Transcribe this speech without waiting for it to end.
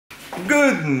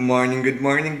Good morning, good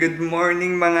morning, good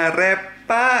morning mga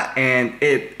repa! And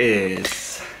it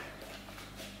is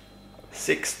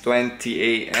 6:20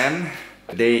 a.m.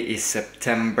 Today is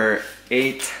September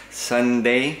 8th,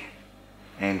 Sunday.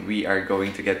 And we are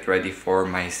going to get ready for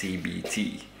my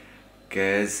CBT.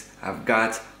 Because I've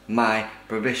got my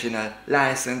provisional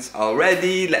license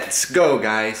already. Let's go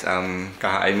guys!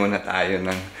 Kakain muna tayo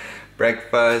ng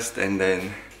breakfast and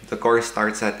then the course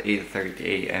starts at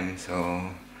 8:30 a.m. So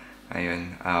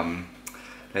ayun,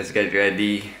 let's get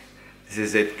ready. This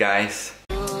is it guys.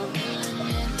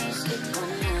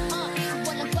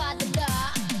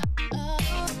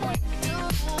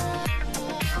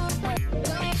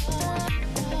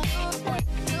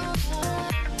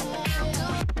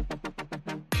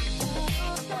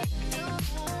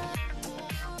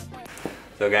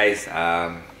 So guys,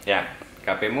 yeah,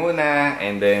 kape muna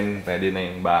and then pwede na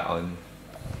yung baon.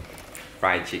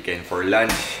 Fried chicken for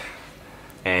lunch.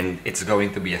 And it's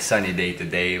going to be a sunny day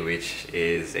today, which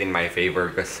is in my favor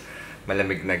because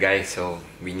malamig na guys, so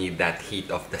we need that heat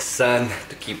of the sun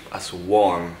to keep us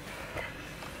warm.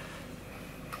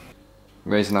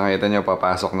 Guys, nakita niyo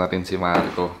papasok natin si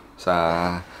Marco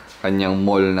sa kanyang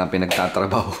mall na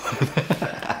pinagtatrabaho.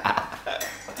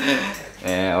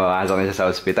 Papasok na siya sa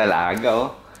hospital, aga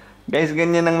oh. Guys,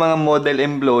 ganyan ng mga model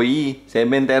employee.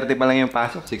 7:30 pa lang yung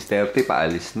pasok, 6:30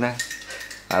 paalis na.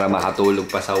 Para makatulog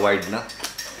pa sa ward na.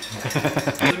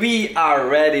 We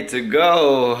are ready to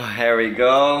go. Here we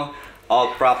go.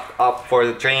 All propped up for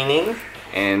the training.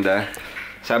 And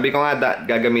sabi ko nga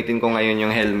gagamitin ko ngayon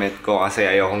yung helmet ko kasi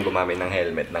ayokong gumamit ng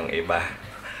helmet ng iba.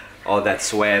 All that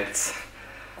sweat,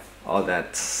 all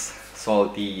that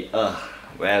salty.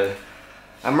 Well,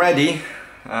 I'm ready.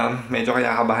 Medyo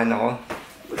kinakabahan ako.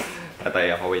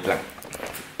 Tatay ako, wait lang.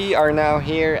 We are now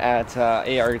here at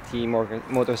ART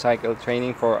motorcycle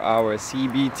training for our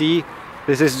CBT.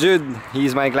 This is Jude.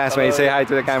 He's my classmate. Say hi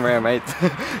to the camera, mate.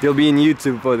 You'll be in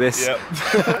YouTube for this.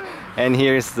 Yep. And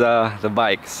here's the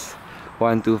bikes.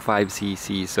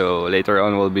 125cc. So later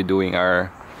on we'll be doing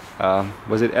our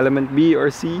was it element B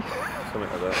or C? Something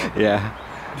like that. Yeah.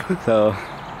 So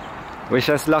wish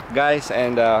us luck guys,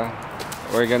 and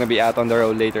we're gonna be out on the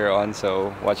road later on,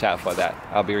 so watch out for that.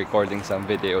 I'll be recording some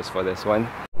videos for this one.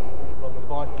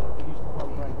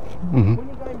 When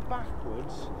you're going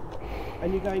backwards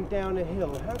and you're going down a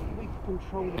hill, how can we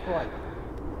control the bike?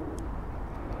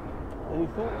 Any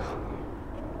thoughts?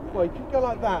 Well, you could go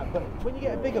like that, but when you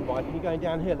get a bigger bike and you're going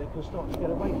downhill, it can start to get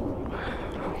away from you.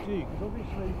 What do you do? Because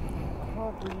obviously, I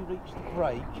can't really reach the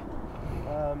brake.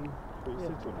 But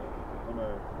you sit on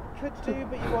it. Could do,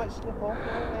 but you might slip off.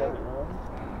 Yeah.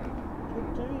 Could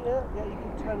do, yeah. Yeah, you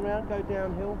can turn around, go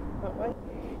downhill that way.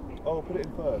 Oh, put it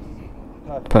in first.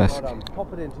 Perfect. Well done.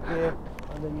 Pop it into gear,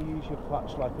 and then you use your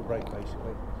clutch like a brake,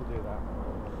 basically, to do that.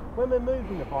 When we're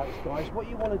moving the bikes, guys, what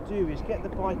you want to do is get the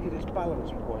bike at its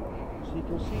balance point. So you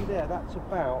can see there, that's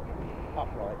about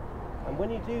upright. And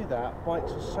when you do that,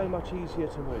 bikes are so much easier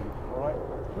to move, alright?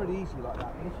 Pretty easy like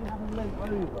that. But if you have them leant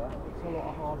over, it's a lot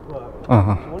of hard work.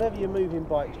 So whenever you're moving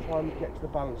bikes, try and get to the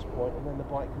balance point, and then the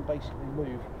bike can basically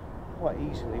move quite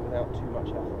easily without too much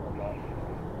effort on that.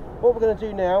 What we're going to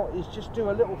do now is just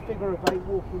do a little figure of 8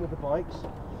 walking with the bikes.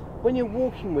 When you're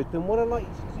walking with them, what I'd like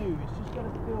you to do is just get a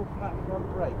feel for that front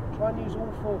brake. Try and use all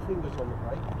 4 fingers on the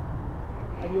brake.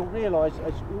 And you'll realise,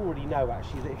 as you already know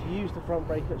actually, that if you use the front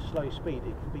brake at slow speed,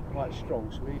 it can be quite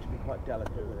strong, so we need to be quite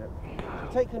delicate with it.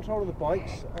 So take control of the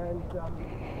bikes, and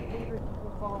either if you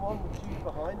can follow on with Jude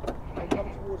behind, and come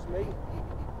towards me.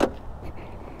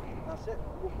 That's it,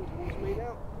 walking towards me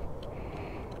now.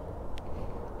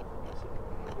 That's it.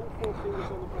 All 4 fingers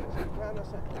on the brake, so you can,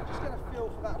 that's it. Just get a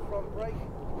feel for that front brake.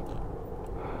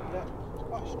 Yeah, it's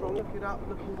quite strong, look it up,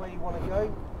 looking where you want to go.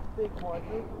 Big wide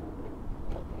loop.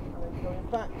 And then going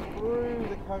back through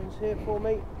the cones here for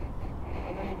me,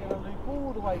 and then you're going to loop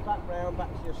all the way back round,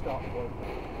 back to your start point.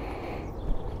 And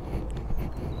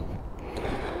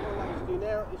what I like to do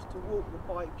now is to walk the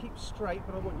bike, keep straight,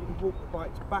 but I want you to walk the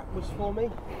bikes backwards for me.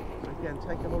 So again,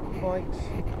 take a look at the bikes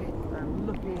and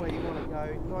looking where you want to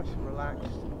go, nice and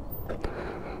relaxed.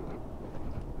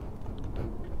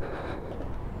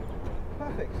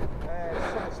 Perfect. And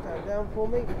side stand down for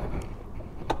me.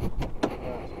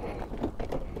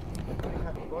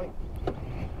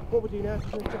 What we'll do now is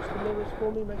just adjust the mirrors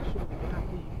for me, make sure that you're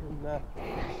happy, you can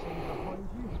see behind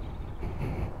you.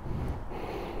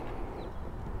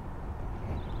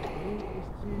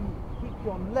 Is to keep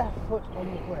your left foot on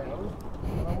the ground,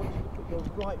 and I want you to put your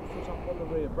right foot up on the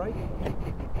rear brake.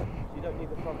 You don't need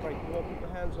the front brake, you want to put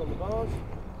your hands on the bars.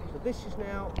 So this is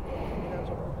now, put your hands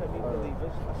on the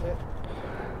levers, that's it.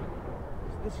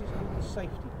 So this is called the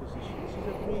safety position. This is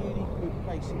a really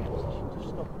basic position to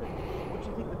stop it. What do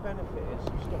you think the benefit is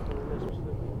of stopping in this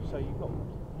position? So you've got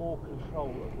more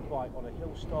control of the bike on a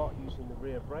hill start using the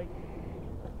rear brake.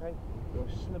 Okay, you're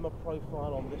a slimmer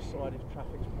profile on this side if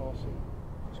traffic's passing.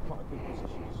 It's quite a good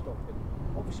position to stop in.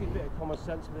 Obviously a bit of common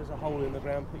sense, if there's a hole in the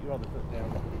ground, put your other foot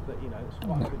down. But you know, it's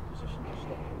quite a good position to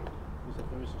stop in, because if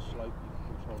there is a slope, you can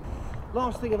control it.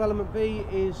 Last thing of element B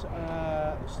is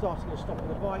starting and stopping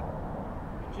the bike.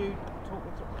 Jude, talk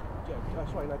me through.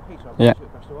 Sorry, no, Peter, I've Yeah. got to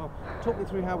it for a while. Talk me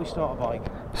through how we start a bike.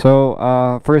 So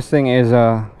first thing is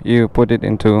you put it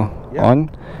into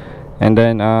on, and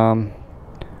then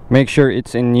make sure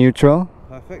it's in neutral.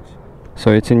 Perfect.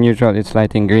 So it's in neutral, it's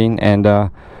lighting green, and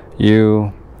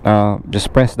you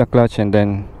just press the clutch and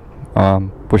then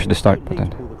push the start You don't need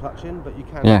button. to pull the clutch in, but you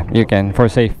can. Yeah, you can for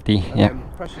safety. And Yeah. then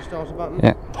press your starter button.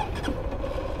 Yeah.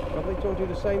 Lovely. Do you want to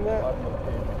do the same there?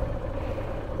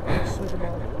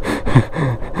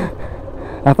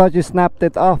 I thought you snapped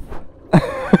it off.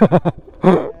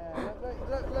 Look.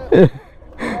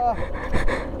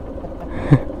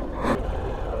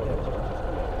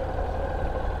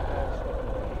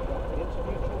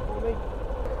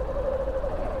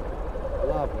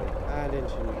 Lovely. And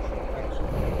into neutral.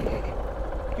 Excellent.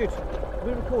 Good. Are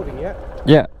we recording yet?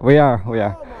 Yeah, we are. We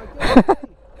are. Oh my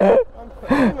goodness. I'm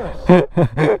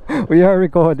famous. We are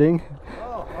recording.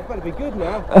 Oh, I better be good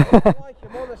now. I like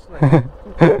him, honestly.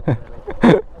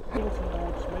 Ping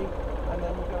towards me, and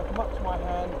then we're going to come up to my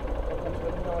hand and come to a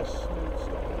nice smooth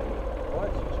stop.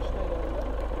 Alright, so just stay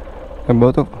there. And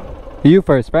both of you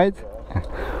first, right?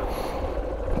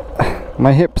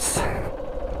 My hips.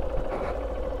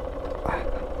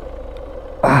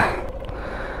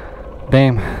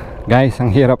 Damn, guys,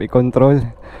 ang hirap i-control.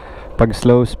 Pag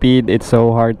slow speed, it's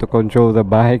so hard to control the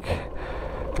bike.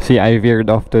 See, I veered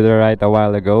off to the right a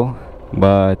while ago,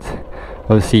 but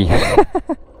we'll see.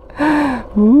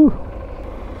 Woo.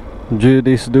 Jude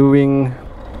is doing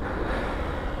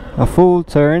a full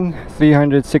turn,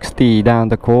 360 down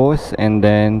the course, and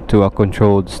then to a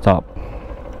controlled stop.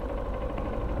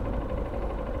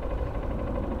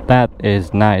 That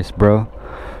is nice, bro.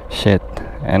 Shit.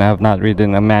 And I've not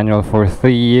ridden a manual for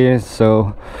 3 years,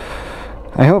 so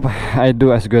I hope I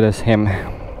do as good as him,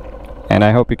 and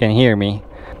I hope you can hear me.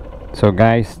 So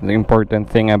guys, the important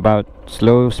thing about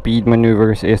slow speed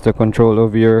maneuvers is the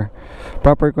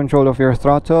proper control of your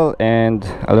throttle and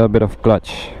a little bit of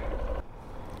clutch.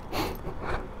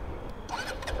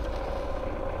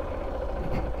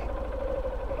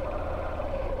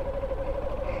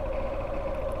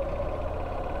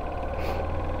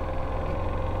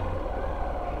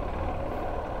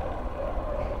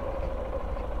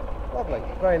 Lovely,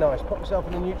 very nice. Pop yourself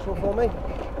in the neutral for me.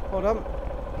 Well done.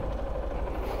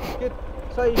 Good.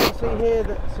 So you can see here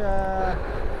that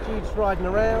Jude's riding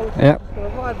around. Yeah. Just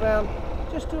going to ride around,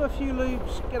 just do a few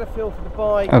loops, get a feel for the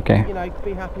bike. Okay. You know,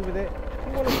 be happy with it. If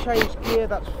you want to change gear,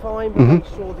 that's fine, but make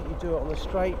sure that you do it on the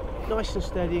straight, nice and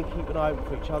steady, and keep an eye open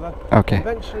for each other. Okay.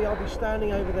 Eventually, I'll be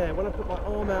standing over there. When I put my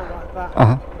arm out like that,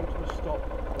 Uh-huh. come to a stop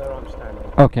where I'm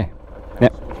standing. Okay.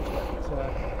 Yep. So just let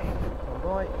it come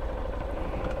by.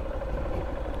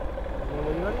 And then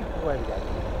when you're ready, away we go.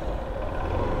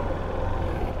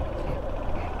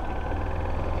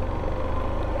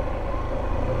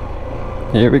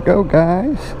 Here we go,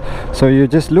 guys. So you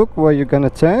just look where you're gonna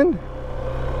turn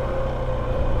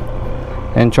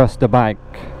and trust the bike.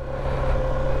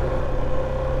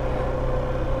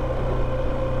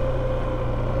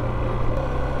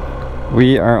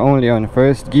 We are only on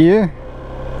first gear,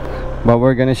 but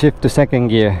we're gonna shift to second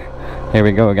gear. Here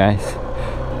we go, guys.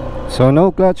 So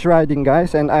no clutch riding,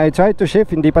 guys, and I tried to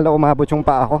shift, hindi pala umabot yung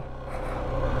paa ko.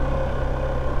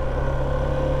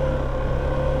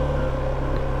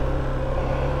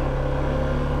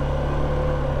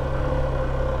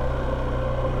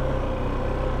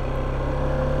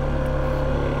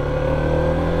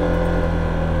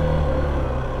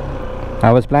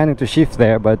 I was planning to shift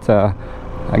there, but I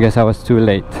guess I was too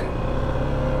late.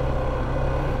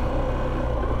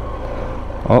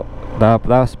 Oh,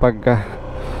 tapos pag All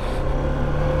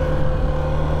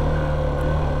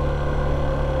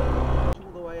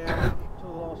the way out to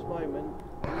the last moment,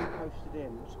 and you coasted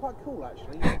in. It's quite cool,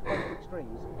 actually. Both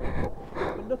extremes. What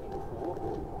I've been looking for,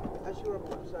 as you're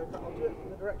so I'll do it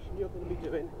from the direction you're going to be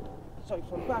doing. So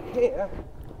from back here,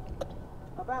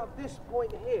 about this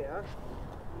point here,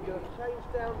 you're going to change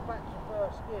down back to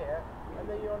first gear, and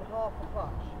then you're on half a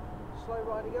clutch. Slow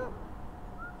riding up.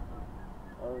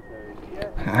 Okay. Yeah.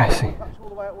 I see. Clutch all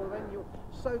the way out, all the way.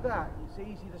 So that it's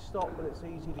easy to stop and it's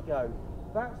easy to go.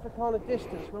 That's the kind of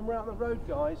distance when we're out on the road,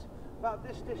 guys. About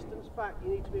this distance back,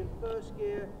 you need to be in first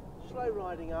gear, slow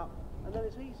riding up, and then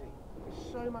it's easy.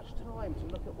 There's so much time to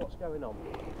look at what's going on.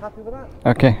 Happy with that?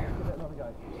 Okay. Give it another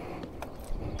go.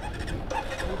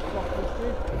 Please stop this,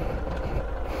 dude.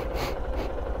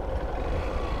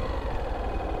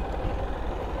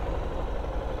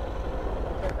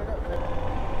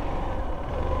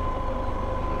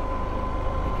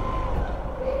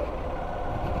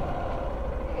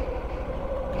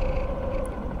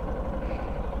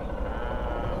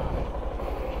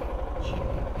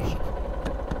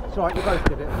 It's alright, you both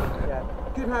did it. Yeah.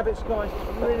 Good habits, guys.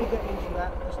 Just really get into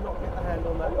that. Just not get the hand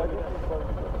on that.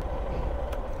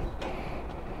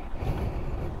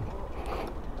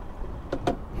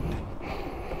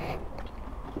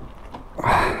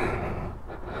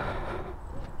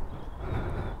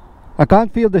 I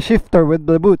can't feel the shifter with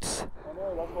the boots. I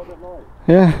know, that's what I don't like.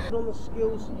 Yeah. On the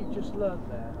skills that you've just learned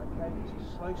there, okay? This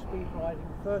is slow speed riding,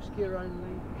 first gear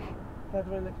only,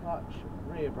 pedal in the clutch,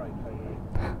 rear brake only.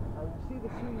 And you see the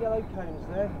two yellow cones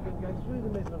there? You're going to go through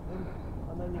the middle of them,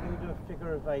 and then you're going to do a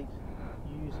figure of 8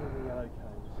 using the yellow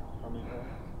cones.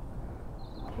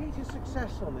 Key to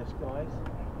success on this, guys,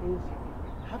 is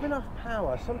have enough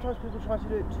power. Sometimes people try to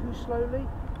do it too slowly,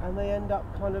 and they end up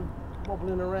kind of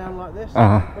wobbling around like this.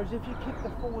 Whereas if you keep the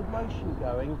forward motion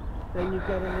going, then you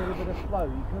get a little bit of flow.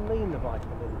 You can lean the bike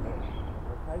a little bit.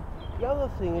 Okay. The other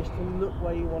thing is to look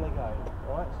where you want to go.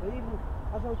 All right. So even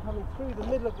as I'm coming through the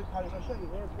middle of the cones, I'll show you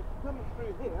here. So coming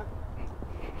through here,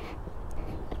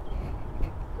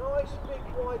 nice big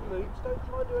wide loops. Don't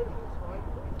try and do anything tight.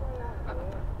 Move way out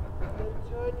there, and then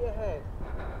turn your head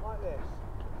like this,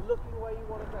 looking where you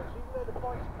want to go. So even though the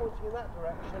bike's pointing in that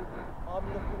direction, I'm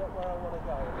looking at where I want to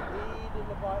go. Leading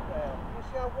the bike there. You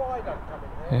see how wide I'm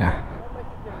coming here? Yeah. Don't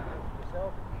make it difficult for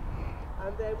yourself.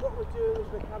 And then what we're doing is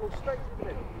we're coming straight to the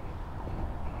middle.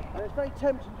 And it's very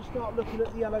tempting to start looking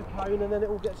at the yellow cone and then it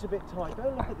all gets a bit tight.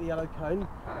 Don't look at the yellow cone.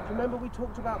 Remember we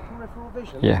talked about peripheral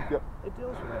vision? Yeah. Yep. It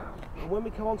deals with it. And when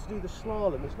we come on to do the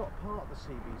slalom, it's not part of the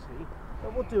CBT,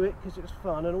 but we'll do it because it's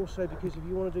fun and also because if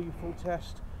you want to do your full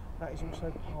test, that is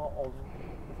also part of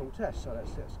the full test. So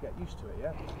let's get used to it,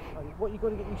 yeah? And what you've got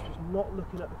to get used to is not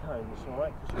looking at the cones,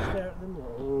 alright? Because you stare at them,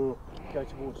 go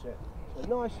towards it.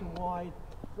 So nice and wide,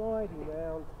 riding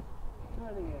round,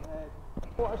 turning your head.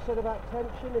 What I said about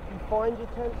tension, if you find you're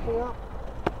tensing up,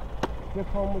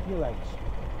 grip on with your legs.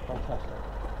 Fantastic.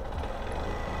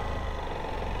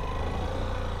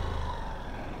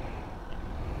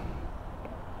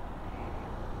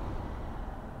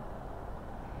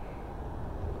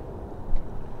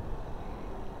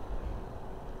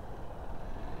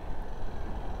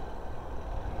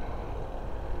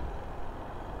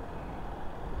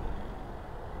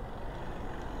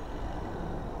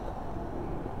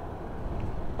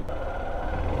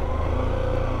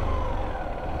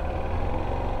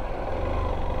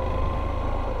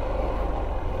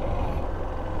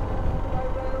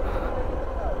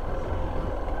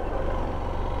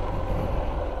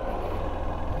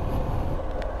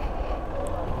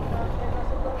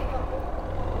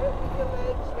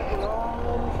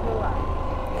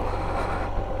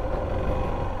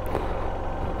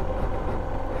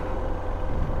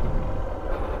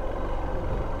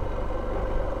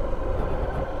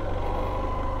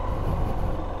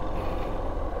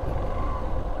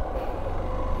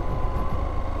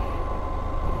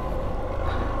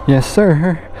 Yes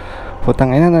sir.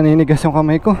 Putang ina, naninigas yung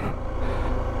kamay ko.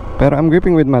 Pero I'm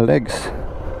gripping with my legs.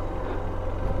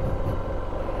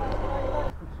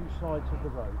 Two sides of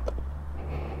the road.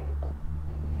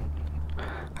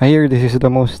 I hear this is the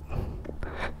most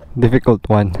difficult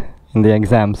one in the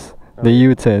exams. The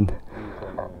U-turn.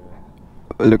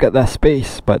 Look at that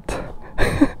space, but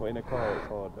Well, in a car it's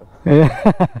harder. yeah.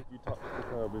 You touch the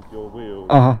curb with your wheel,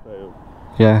 Uh-huh. you fail.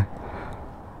 Yeah.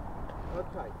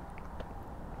 Okay.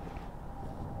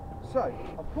 So,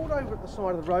 I've pulled over at the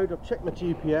side of the road, I've checked my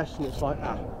GPS and it's like,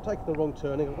 taking the wrong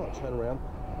turning, I've got to turn around.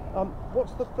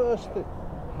 What's the first thing,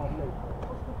 pardon me,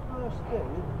 what's the first thing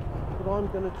that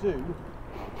I'm going to do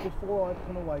before I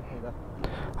come away, Peter?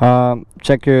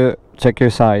 Check your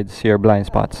sides, your blind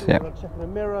spots. Yeah. I'm checking a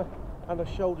mirror and a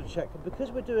shoulder check. And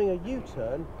because we're doing a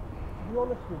U-turn, to be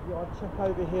honest with you, I'd check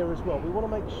over here as well. We want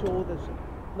to make sure there's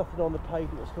nothing on the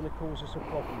pavement that's going to cause us a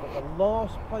problem. But the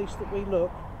last place that we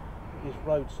look is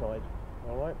roadside.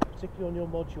 Alright, particularly on your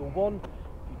module 1.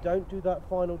 If you don't do that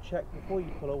final check before you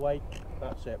pull away,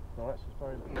 that's it. Alright, so it's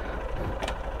very important.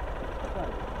 So,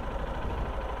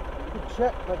 good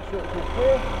check, make sure it's all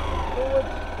clear. Forward.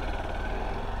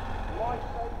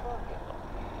 Lifesaver.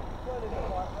 Turning the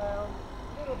bike round.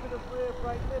 Little bit of rear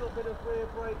brake, little bit of rear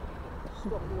brake.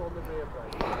 Stopping on the rear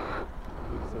brake.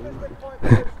 Because we're quite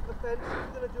close to the fence, we're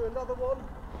going to do another one.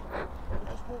 We'll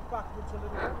just walk backwards a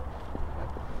little bit.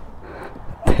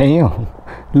 Damn,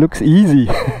 looks easy.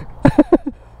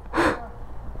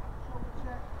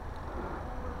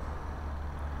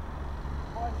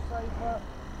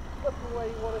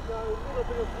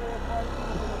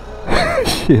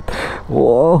 Shit.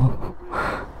 Whoa.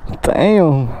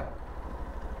 Damn.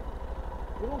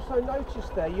 You also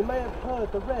noticed there, you may have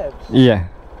heard the revs. Yeah.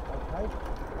 Okay.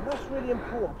 And that's really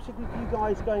important, particularly for you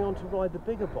guys going on to ride the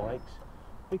bigger bikes,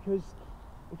 because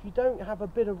if you don't have a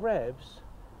bit of revs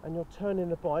and you're turning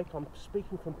the bike, I'm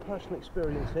speaking from personal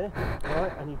experience here,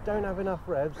 right, and you don't have enough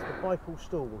revs, the bike will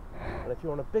stall. And if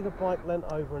you're on a bigger bike lent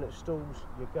over and it stalls,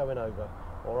 you're going over,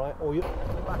 all right? Or you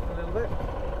back a little bit.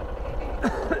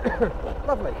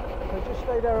 Lovely. So just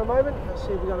stay there a moment. Let's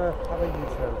see if we're going to have a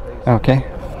U-turn, please. Okay.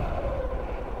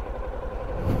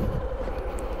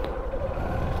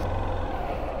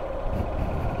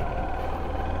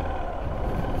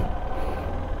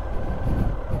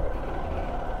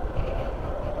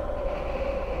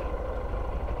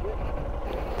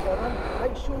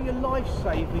 Make sure your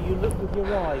lifesaver, you look with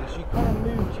your eyes. You kind of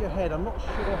moved your head. I'm not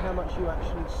sure how much you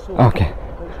actually saw. Okay.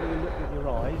 Make sure you look with your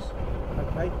eyes.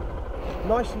 Okay.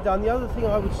 Nicely done. The other thing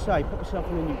I would say, put yourself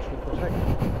in a neutral for a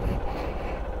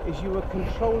second, is you were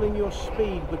controlling your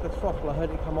speed with the throttle. I heard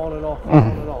it come on and off,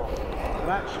 on and off. But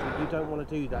actually, you don't want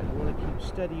to do that. You want to keep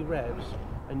steady revs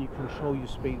and you control your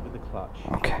speed with the clutch.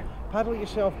 Okay. Paddle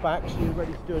yourself back so you're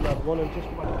ready to do another one and just...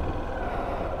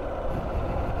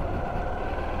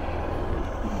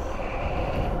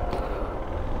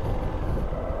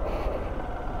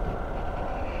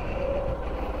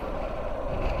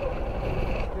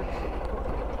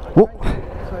 Whoa.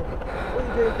 So what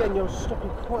you do again, you're stopping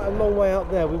quite a long way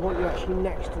out there. We want you actually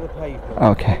next to the pavement.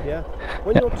 Okay. Yeah.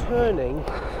 When you're turning,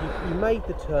 you made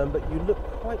the turn, but you look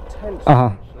quite tense.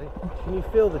 Uh-huh. Actually, can you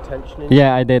feel the tension? In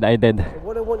Yeah, I did. So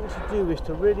what I want you to do is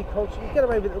to really concentrate. You get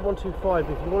away with it at 125.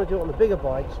 If you want to do it on the bigger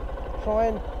bikes, try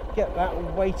and get that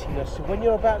weightiness. So when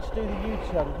you're about to do the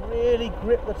U-turn, really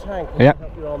grip the tank and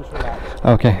help your arms relax.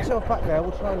 Okay. Put yourself back there.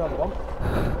 We'll try another one.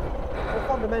 Well,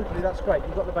 fundamentally, that's great.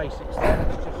 You've got the basics there.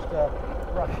 Let's just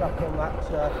brush up on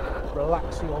that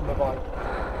relaxing on the bike.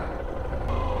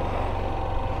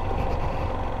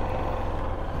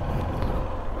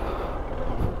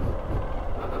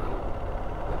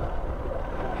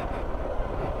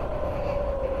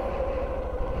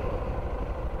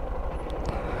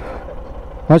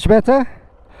 Much better?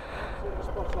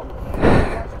 Spot on.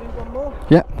 Let's do one more.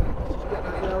 Yeah. Let's just get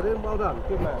that nailed in. Well done.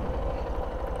 Good man.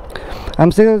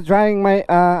 I'm still trying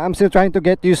I'm still trying to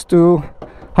get used to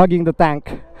hugging the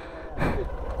tank.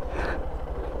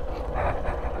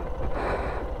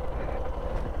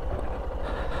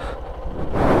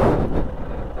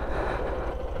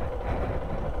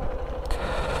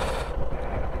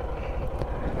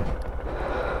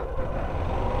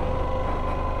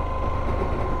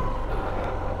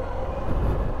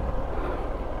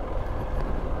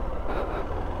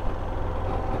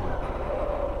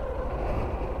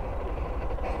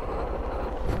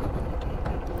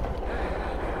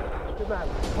 Good man.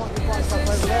 Park your bike up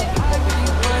over there.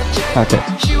 Okay.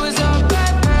 She was